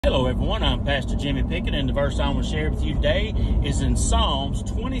Hello everyone, I'm Pastor Jimmy Pickett, and the verse I want to share with you today is in Psalms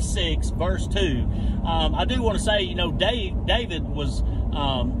 26 verse 2. I do want to say, David was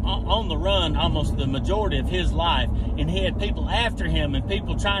on the run almost the majority of his life, and he had people after him and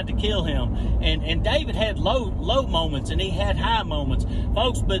people trying to kill him, and David had low moments and he had high moments,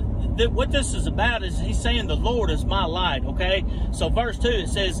 folks. But what this is about is he's saying the Lord is my light. Okay, so verse 2, it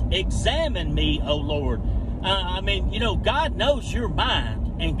says, examine me, O Lord. God knows your mind.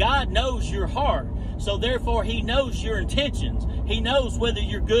 And God knows your heart. So therefore, he knows your intentions. He knows whether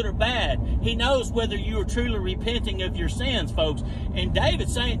you're good or bad. He knows whether you are truly repenting of your sins, folks. And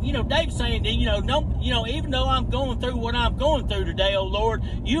David's saying, even though I'm going through what I'm going through today, oh Lord,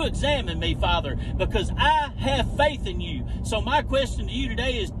 you examine me, Father, because I have faith in you. So my question to you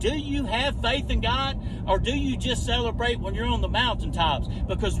today is, do you have faith in God? Or do you just celebrate when you're on the mountaintops?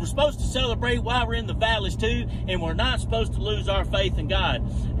 Because we're supposed to celebrate while we're in the valleys too, and we're not supposed to lose our faith in God.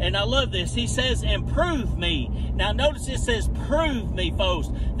 And I love this. He says, improve me. Now notice it says, prove me, folks.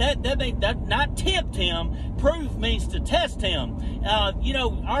 That means not tempt him. Prove means to test him.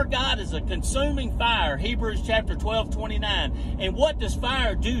 Our God is a consuming fire. Hebrews chapter 12:29. And what does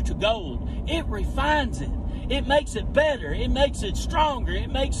fire do to gold? It refines it. It makes it better. It makes it stronger.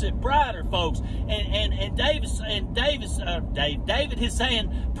 It makes it brighter, folks. And David is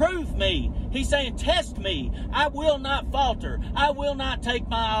saying, prove me. He's saying, test me. I will not falter. I will not take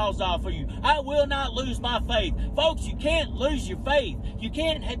my eyes off of you. I will not lose my faith. Folks, you can't lose your faith. You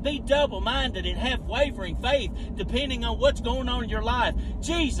can't be double-minded and have wavering faith depending on what's going on in your life.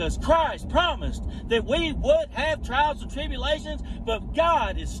 Jesus Christ promised that we would have trials and tribulations, but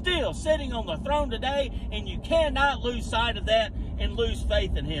God is still sitting on the throne today, and you cannot lose sight of that and lose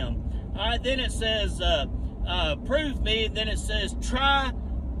faith in him. All right, then it says, prove me, and then it says, try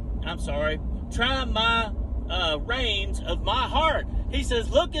my reins of my heart. He says,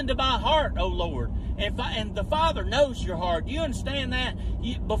 look into my heart, O Lord. And the Father knows your heart. Do you understand that?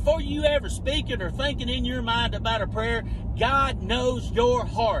 Before you ever speak it or thinking in your mind about a prayer, God knows your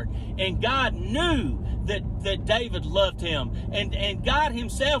heart. And God knew that David loved him. And God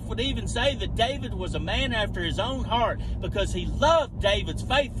himself would even say that David was a man after his own heart, because he loved David's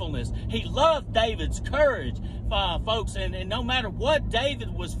faithfulness. He loved David's courage, folks. And no matter what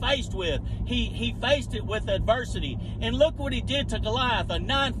David was faced with, he faced it with adversity. And look what he did to Goliath, a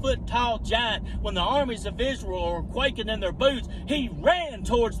 9-foot tall giant. When the armies of Israel were quaking in their boots, he ran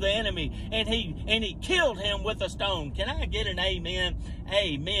towards the enemy and he killed him with a stone. Can I get an amen?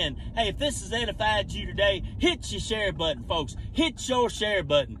 Amen. Hey, if this has edified you today, hit your share button, folks. Hit your share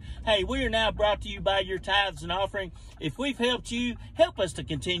button. Hey, we are now brought to you by your tithes and offering. If we've helped you, help us to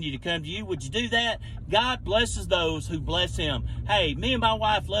continue to come to you. Would you do that? God blesses those who bless him. Hey, me and my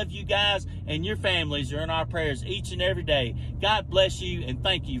wife love you guys, and your families are in our prayers each and every day. God bless you, and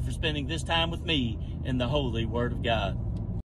thank you for spending this time with me in the Holy Word of God.